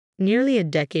Nearly a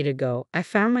decade ago, I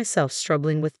found myself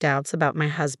struggling with doubts about my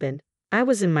husband. I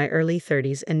was in my early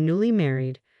 30s and newly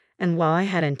married, and while I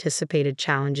had anticipated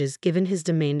challenges given his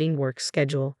demanding work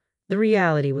schedule, the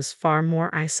reality was far more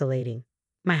isolating.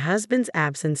 My husband's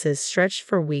absences stretched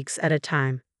for weeks at a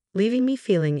time, leaving me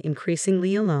feeling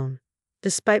increasingly alone.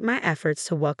 Despite my efforts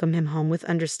to welcome him home with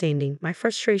understanding, my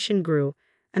frustration grew,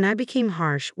 and I became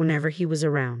harsh whenever he was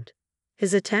around.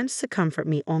 His attempts to comfort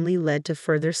me only led to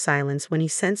further silence when he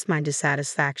sensed my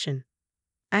dissatisfaction.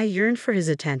 I yearned for his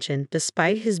attention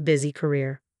despite his busy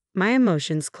career. My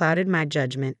emotions clouded my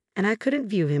judgment, and I couldn't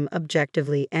view him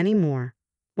objectively anymore.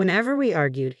 Whenever we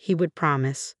argued, he would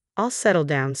promise, "I'll settle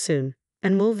down soon,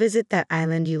 and we'll visit that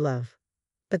island you love."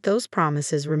 But those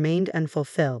promises remained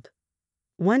unfulfilled.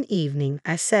 One evening,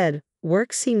 I said,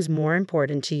 "Work seems more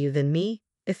important to you than me?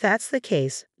 If that's the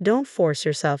case, don't force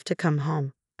yourself to come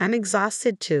home. I'm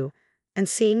exhausted too, and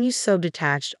seeing you so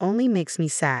detached only makes me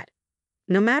sad."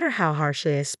 No matter how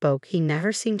harshly I spoke, he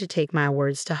never seemed to take my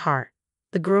words to heart.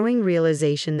 The growing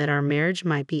realization that our marriage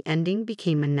might be ending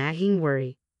became a nagging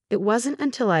worry. It wasn't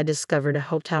until I discovered a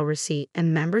hotel receipt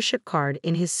and membership card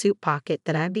in his suit pocket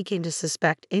that I began to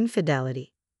suspect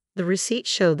infidelity. The receipt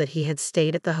showed that he had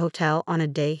stayed at the hotel on a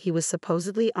day he was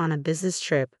supposedly on a business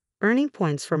trip, earning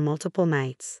points for multiple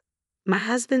nights. My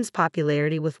husband's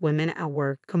popularity with women at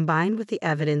work, combined with the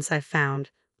evidence I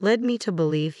found, led me to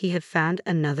believe he had found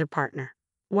another partner.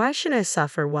 Why should I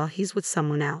suffer while he's with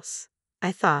someone else?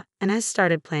 I thought, and I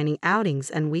started planning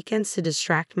outings and weekends to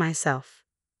distract myself.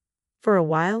 For a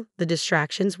while, the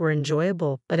distractions were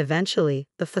enjoyable, but eventually,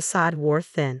 the facade wore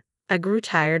thin. I grew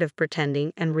tired of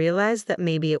pretending and realized that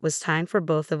maybe it was time for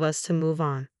both of us to move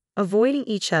on. Avoiding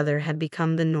each other had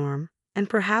become the norm, and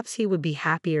perhaps he would be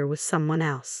happier with someone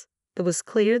else. It was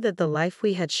clear that the life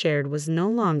we had shared was no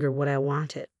longer what I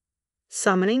wanted.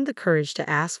 Summoning the courage to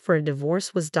ask for a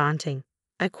divorce was daunting.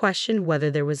 I questioned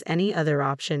whether there was any other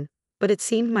option, but it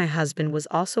seemed my husband was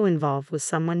also involved with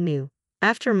someone new.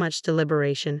 After much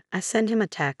deliberation, I sent him a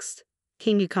text.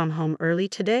 "Can you come home early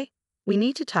today? We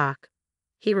need to talk."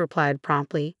 He replied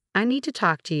promptly, "I need to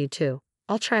talk to you too.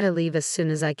 I'll try to leave as soon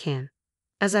as I can."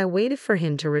 As I waited for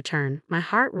him to return, my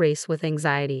heart raced with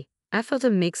anxiety. I felt a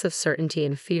mix of certainty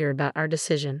and fear about our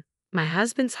decision. My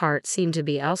husband's heart seemed to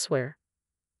be elsewhere.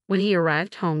 When he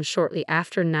arrived home shortly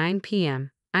after 9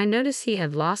 p.m., I noticed he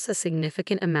had lost a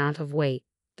significant amount of weight.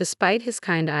 Despite his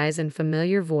kind eyes and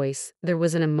familiar voice, there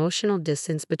was an emotional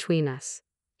distance between us.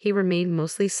 He remained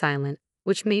mostly silent,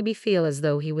 which made me feel as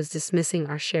though he was dismissing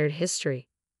our shared history.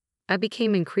 I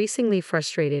became increasingly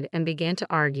frustrated and began to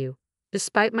argue.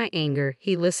 Despite my anger,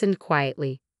 he listened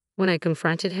quietly. When I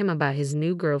confronted him about his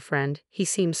new girlfriend, he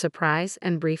seemed surprised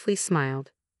and briefly smiled.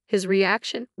 His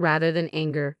reaction, rather than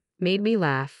anger, made me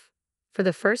laugh. For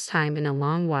the first time in a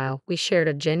long while, we shared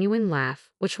a genuine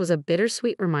laugh, which was a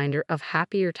bittersweet reminder of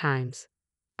happier times.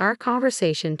 Our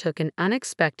conversation took an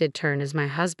unexpected turn as my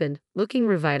husband, looking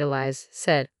revitalized,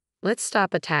 said, "Let's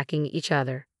stop attacking each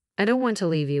other. I don't want to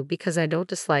leave you because I don't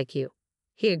dislike you."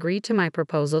 He agreed to my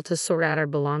proposal to sort out our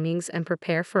belongings and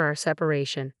prepare for our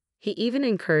separation. He even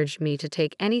encouraged me to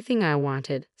take anything I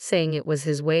wanted, saying it was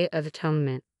his way of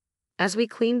atonement. As we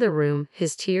cleaned the room,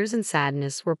 his tears and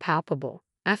sadness were palpable.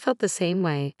 I felt the same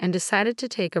way and decided to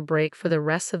take a break for the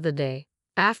rest of the day.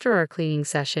 After our cleaning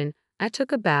session, I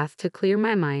took a bath to clear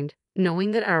my mind, knowing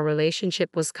that our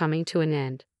relationship was coming to an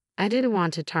end. I didn't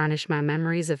want to tarnish my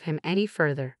memories of him any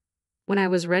further. When I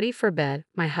was ready for bed,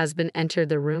 my husband entered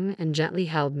the room and gently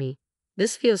held me.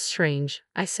 "This feels strange,"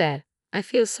 I said. "I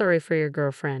feel sorry for your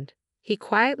girlfriend." He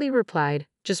quietly replied,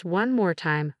 "Just one more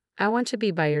time, I want to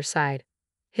be by your side."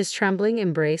 His trembling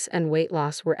embrace and weight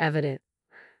loss were evident.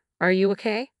 "Are you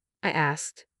okay?" I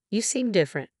asked. "You seem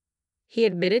different." He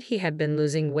admitted he had been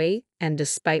losing weight and,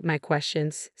 despite my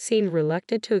questions, seemed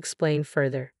reluctant to explain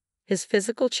further. His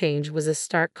physical change was a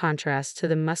stark contrast to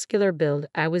the muscular build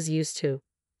I was used to.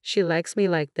 "She likes me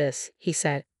like this," he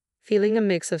said. Feeling a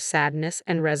mix of sadness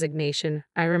and resignation,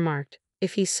 I remarked,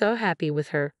 "If he's so happy with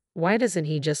her, why doesn't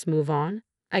he just move on?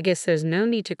 I guess there's no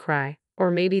need to cry,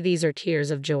 or maybe these are tears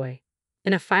of joy."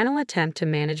 In a final attempt to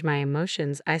manage my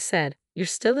emotions, I said, "You're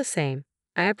still the same.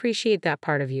 I appreciate that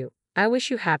part of you. I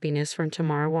wish you happiness from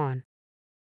tomorrow on.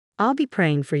 I'll be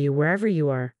praying for you wherever you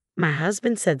are," my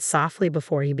husband said softly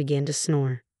before he began to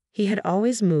snore. He had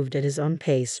always moved at his own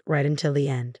pace right until the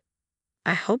end.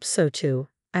 "I hope so too,"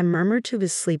 I murmured to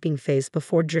his sleeping face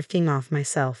before drifting off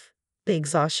myself. The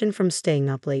exhaustion from staying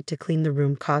up late to clean the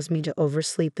room caused me to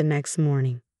oversleep the next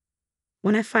morning.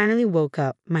 When I finally woke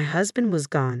up, my husband was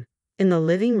gone. In the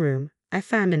living room, I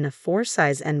found a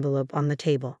 4-size envelope on the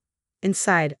table.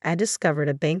 Inside, I discovered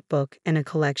a bank book and a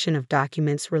collection of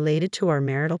documents related to our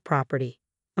marital property.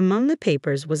 Among the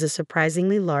papers was a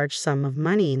surprisingly large sum of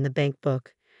money in the bank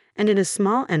book, and in a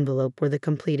small envelope were the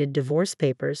completed divorce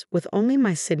papers with only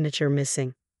my signature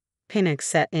missing. Panic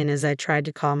set in as I tried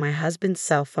to call my husband's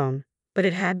cell phone, but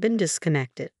it had been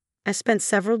disconnected. I spent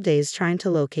several days trying to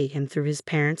locate him through his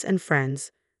parents and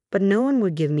friends, but no one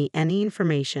would give me any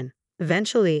information.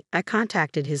 Eventually, I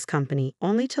contacted his company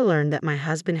only to learn that my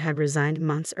husband had resigned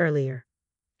months earlier.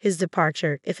 His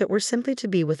departure, if it were simply to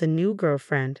be with a new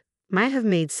girlfriend, might have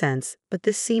made sense, but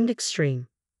this seemed extreme.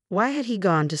 Why had he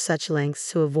gone to such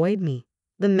lengths to avoid me?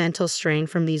 The mental strain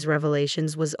from these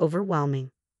revelations was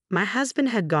overwhelming. My husband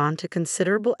had gone to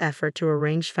considerable effort to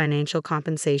arrange financial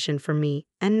compensation for me,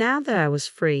 and now that I was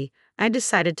free, I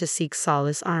decided to seek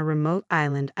solace on a remote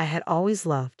island I had always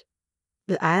loved.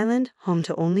 The island, home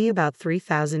to only about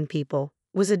 3,000 people,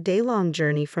 was a day-long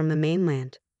journey from the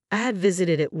mainland. I had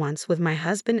visited it once with my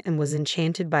husband and was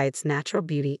enchanted by its natural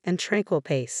beauty and tranquil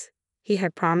pace. He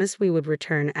had promised we would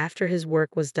return after his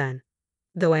work was done.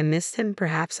 Though I missed him,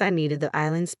 perhaps I needed the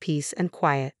island's peace and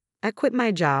quiet. I quit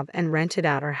my job and rented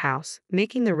out our house,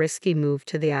 making the risky move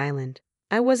to the island.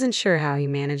 I wasn't sure how he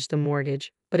managed the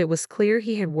mortgage, but it was clear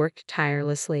he had worked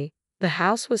tirelessly. The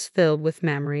house was filled with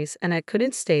memories, and I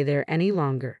couldn't stay there any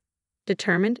longer.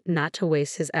 Determined not to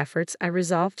waste his efforts, I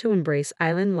resolved to embrace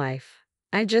island life.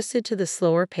 I adjusted to the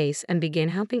slower pace and began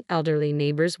helping elderly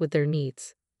neighbors with their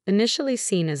needs. Initially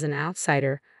seen as an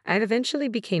outsider, I eventually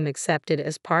became accepted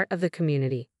as part of the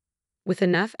community. With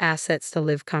enough assets to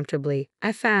live comfortably,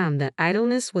 I found that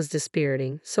idleness was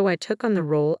dispiriting, so I took on the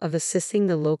role of assisting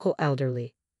the local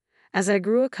elderly. As I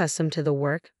grew accustomed to the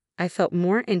work, I felt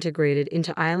more integrated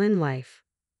into island life.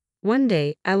 One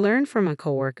day, I learned from a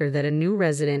coworker that a new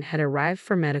resident had arrived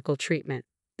for medical treatment.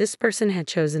 This person had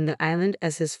chosen the island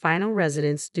as his final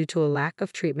residence due to a lack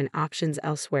of treatment options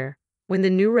elsewhere. When the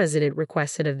new resident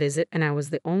requested a visit and I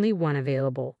was the only one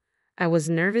available, I was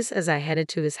nervous as I headed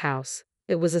to his house.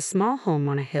 It was a small home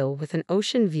on a hill with an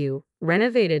ocean view,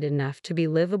 renovated enough to be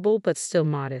livable but still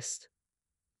modest.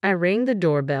 I rang the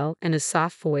doorbell and a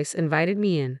soft voice invited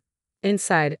me in.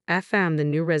 Inside, I found the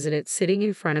new resident sitting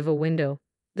in front of a window,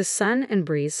 the sun and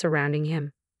breeze surrounding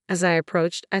him. As I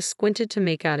approached, I squinted to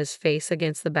make out his face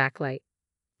against the backlight.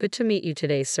 "Good to meet you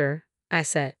today, sir," I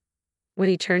said. When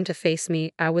he turned to face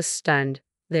me, I was stunned.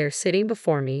 There, sitting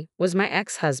before me, was my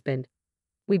ex-husband.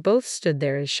 We both stood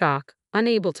there in shock,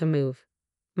 unable to move.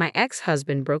 My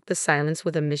ex-husband broke the silence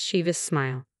with a mischievous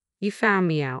smile. "You found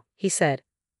me out," he said.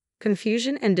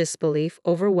 Confusion and disbelief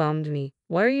overwhelmed me.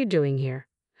 "What are you doing here?"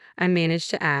 I managed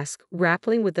to ask,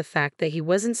 grappling with the fact that he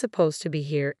wasn't supposed to be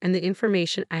here and the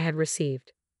information I had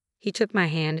received. He took my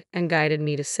hand and guided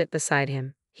me to sit beside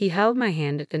him. He held my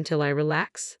hand until I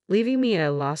relaxed, leaving me at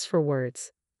a loss for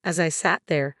words. As I sat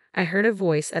there, I heard a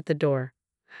voice at the door.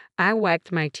 I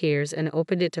wiped my tears and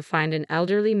opened it to find an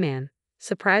elderly man.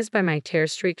 Surprised by my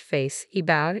tear-streaked face, he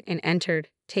bowed and entered,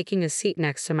 taking a seat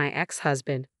next to my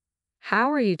ex-husband.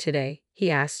 "How are you today?" he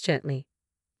asked gently.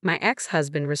 My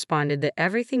ex-husband responded that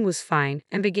everything was fine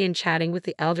and began chatting with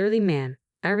the elderly man.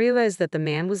 I realized that the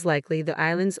man was likely the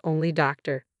island's only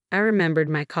doctor. I remembered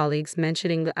my colleagues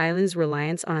mentioning the island's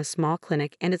reliance on a small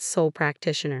clinic and its sole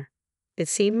practitioner. It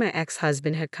seemed my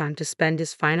ex-husband had come to spend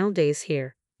his final days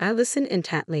here. I listened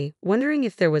intently, wondering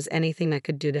if there was anything I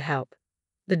could do to help.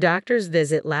 The doctor's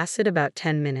visit lasted about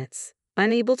 10 minutes.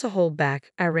 Unable to hold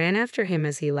back, I ran after him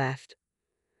as he left.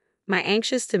 My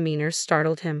anxious demeanor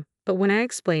startled him, but when I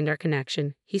explained our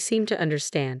connection, he seemed to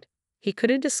understand. He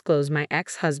couldn't disclose my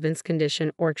ex-husband's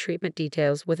condition or treatment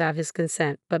details without his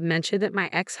consent, but mentioned that my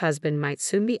ex-husband might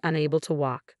soon be unable to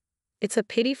walk. "It's a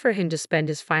pity for him to spend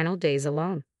his final days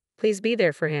alone. Please be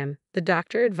there for him," the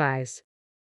doctor advised.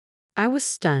 I was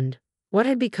stunned. What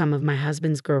had become of my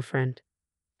husband's girlfriend?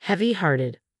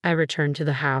 Heavy-hearted, I returned to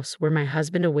the house where my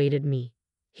husband awaited me.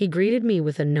 He greeted me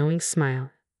with a knowing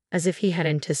smile, as if he had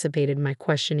anticipated my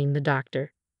questioning the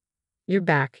doctor. "You're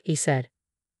back," he said.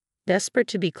 Desperate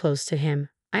to be close to him,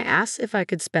 I asked if I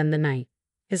could spend the night.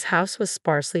 His house was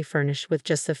sparsely furnished with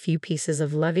just a few pieces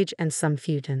of luggage and some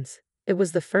futons. It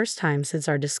was the first time since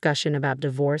our discussion about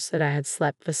divorce that I had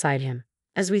slept beside him.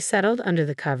 As we settled under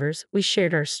the covers, we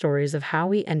shared our stories of how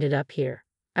we ended up here.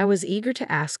 I was eager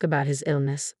to ask about his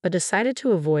illness, but decided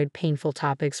to avoid painful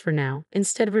topics for now,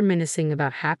 instead reminiscing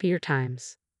about happier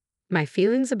times. My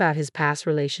feelings about his past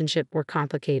relationship were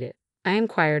complicated. I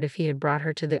inquired if he had brought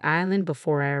her to the island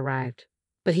before I arrived,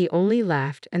 but he only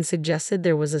laughed and suggested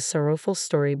there was a sorrowful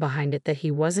story behind it that he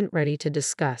wasn't ready to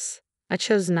discuss. I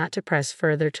chose not to press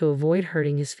further to avoid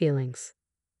hurting his feelings.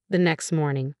 The next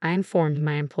morning, I informed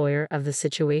my employer of the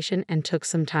situation and took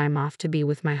some time off to be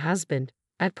with my husband.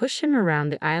 I pushed him around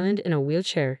the island in a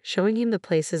wheelchair, showing him the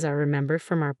places I remember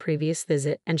from our previous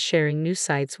visit and sharing new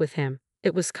sights with him.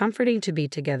 It was comforting to be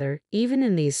together, even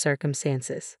in these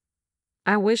circumstances.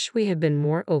 I wish we had been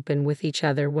more open with each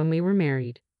other when we were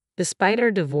married. Despite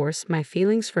our divorce, my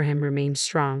feelings for him remained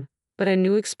strong, but I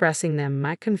knew expressing them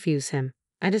might confuse him.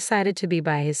 I decided to be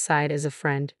by his side as a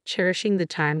friend, cherishing the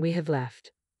time we had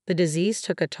left. The disease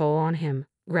took a toll on him,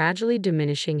 gradually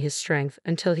diminishing his strength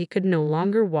until he could no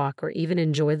longer walk or even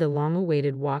enjoy the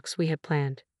long-awaited walks we had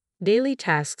planned. Daily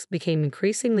tasks became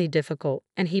increasingly difficult,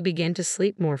 and he began to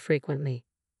sleep more frequently.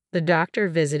 The doctor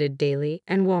visited daily,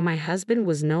 and while my husband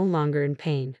was no longer in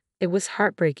pain, it was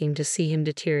heartbreaking to see him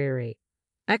deteriorate.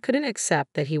 I couldn't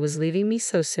accept that he was leaving me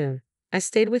so soon. I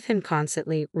stayed with him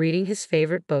constantly, reading his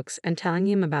favorite books and telling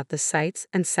him about the sights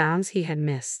and sounds he had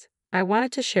missed. I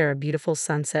wanted to share a beautiful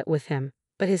sunset with him,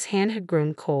 but his hand had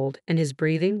grown cold and his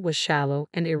breathing was shallow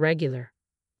and irregular.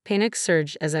 Panic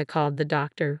surged as I called the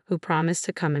doctor, who promised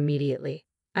to come immediately.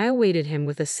 I awaited him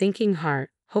with a sinking heart,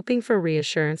 hoping for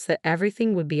reassurance that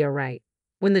everything would be all right.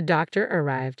 When the doctor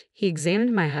arrived, he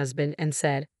examined my husband and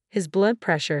said, "His blood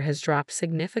pressure has dropped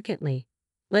significantly.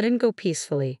 Let him go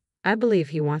peacefully. I believe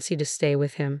he wants you to stay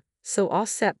with him, so I'll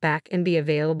step back and be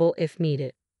available if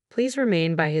needed. Please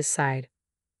remain by his side."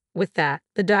 With that,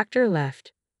 the doctor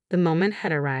left. The moment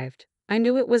had arrived. I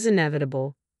knew it was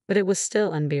inevitable, but it was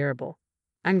still unbearable.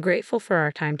 I'm grateful for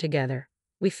our time together.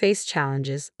 We faced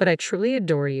challenges, but I truly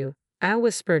adore you, I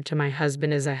whispered to my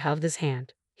husband as I held his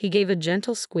hand. He gave a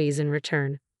gentle squeeze in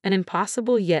return, an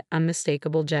impossible yet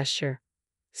unmistakable gesture.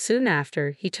 Soon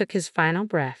after, he took his final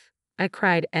breath. I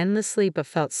cried endlessly but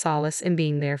felt solace in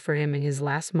being there for him in his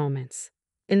last moments.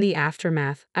 In the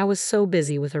aftermath, I was so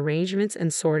busy with arrangements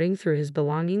and sorting through his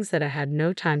belongings that I had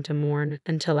no time to mourn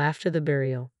until after the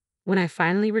burial. When I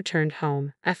finally returned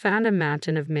home, I found a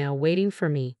mountain of mail waiting for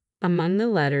me. Among the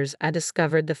letters, I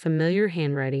discovered the familiar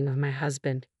handwriting of my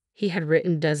husband. He had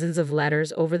written dozens of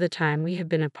letters over the time we had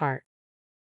been apart.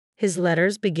 His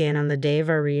letters began on the day of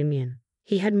our reunion.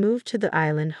 He had moved to the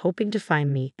island hoping to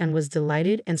find me and was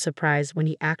delighted and surprised when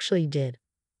he actually did.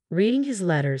 Reading his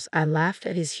letters, I laughed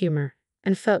at his humor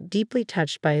and felt deeply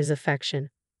touched by his affection.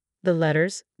 The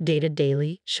letters, dated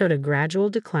daily, showed a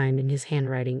gradual decline in his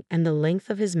handwriting and the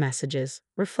length of his messages,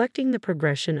 reflecting the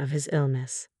progression of his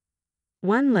illness.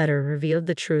 One letter revealed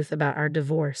the truth about our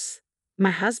divorce. My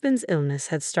husband's illness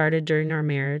had started during our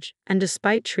marriage, and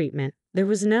despite treatment, there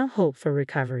was no hope for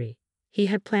recovery. He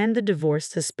had planned the divorce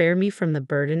to spare me from the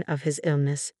burden of his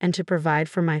illness and to provide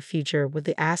for my future with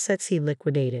the assets he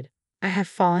liquidated. I had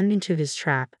fallen into his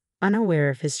trap, unaware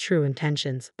of his true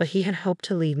intentions, but he had hoped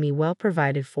to leave me well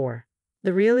provided for.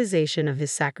 The realization of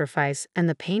his sacrifice and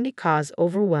the pain it caused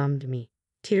overwhelmed me.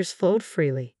 Tears flowed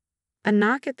freely. A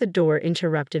knock at the door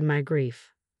interrupted my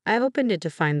grief. I opened it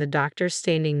to find the doctor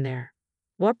standing there.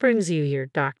 "What brings you here,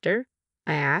 doctor?"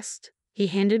 I asked. He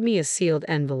handed me a sealed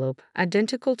envelope,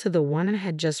 identical to the one I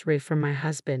had just read from my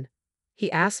husband.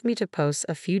 He asked me to post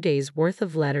a few days' worth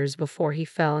of letters before he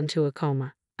fell into a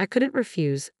coma. I couldn't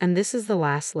refuse, and this is the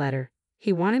last letter.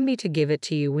 He wanted me to give it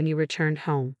to you when you returned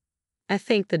home. I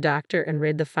thanked the doctor and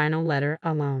read the final letter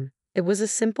alone. It was a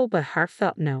simple but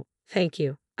heartfelt note. "Thank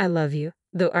you. I love you.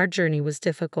 Though our journey was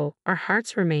difficult, our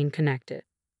hearts remain connected."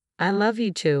 "I love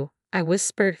you too," I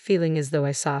whispered, feeling as though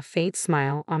I saw a faint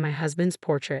smile on my husband's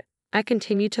portrait. I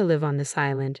continue to live on this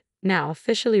island, now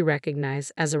officially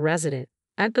recognized as a resident.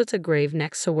 I built a grave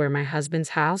next to where my husband's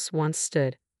house once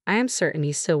stood. I am certain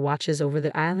he still watches over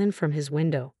the island from his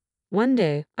window. One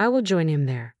day, I will join him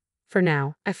there. For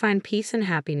now, I find peace and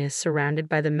happiness surrounded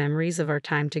by the memories of our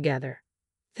time together.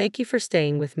 Thank you for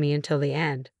staying with me until the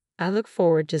end. I look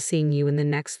forward to seeing you in the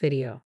next video.